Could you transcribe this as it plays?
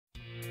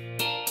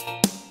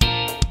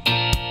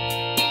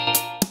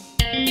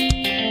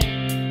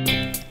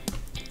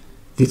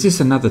This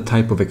is another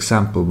type of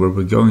example where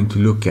we're going to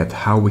look at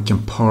how we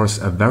can parse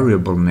a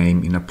variable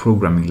name in a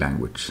programming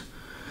language.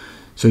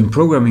 So in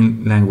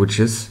programming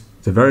languages,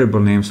 the variable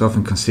names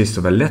often consist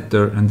of a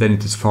letter and then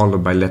it is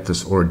followed by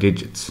letters or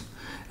digits.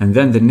 And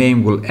then the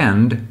name will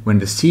end when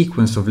the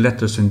sequence of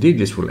letters and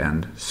digits will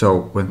end,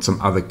 so when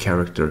some other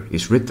character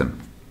is written.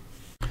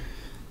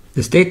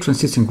 The state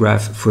transition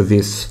graph for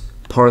this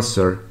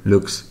parser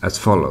looks as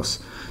follows.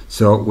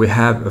 So we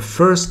have a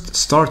first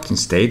starting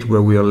state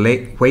where we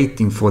are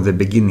waiting for the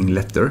beginning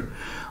letter.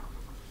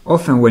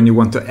 Often when you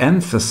want to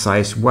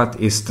emphasize what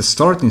is the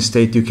starting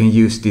state, you can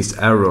use this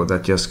arrow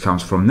that just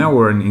comes from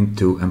nowhere and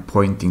into and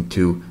pointing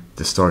to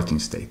the starting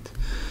state.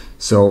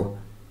 So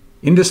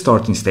in the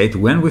starting state,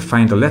 when we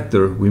find a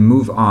letter, we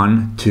move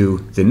on to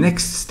the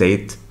next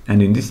state,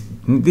 and in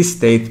this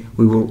state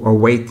we are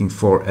waiting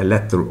for a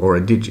letter or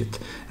a digit.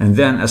 And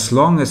then as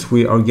long as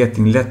we are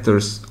getting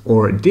letters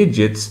or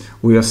digits,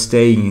 we are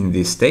staying in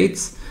these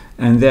states,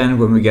 and then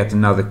when we get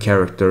another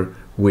character,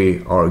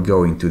 we are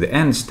going to the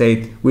end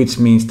state, which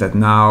means that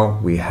now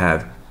we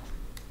have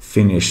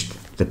finished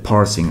the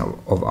parsing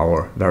of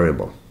our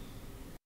variable.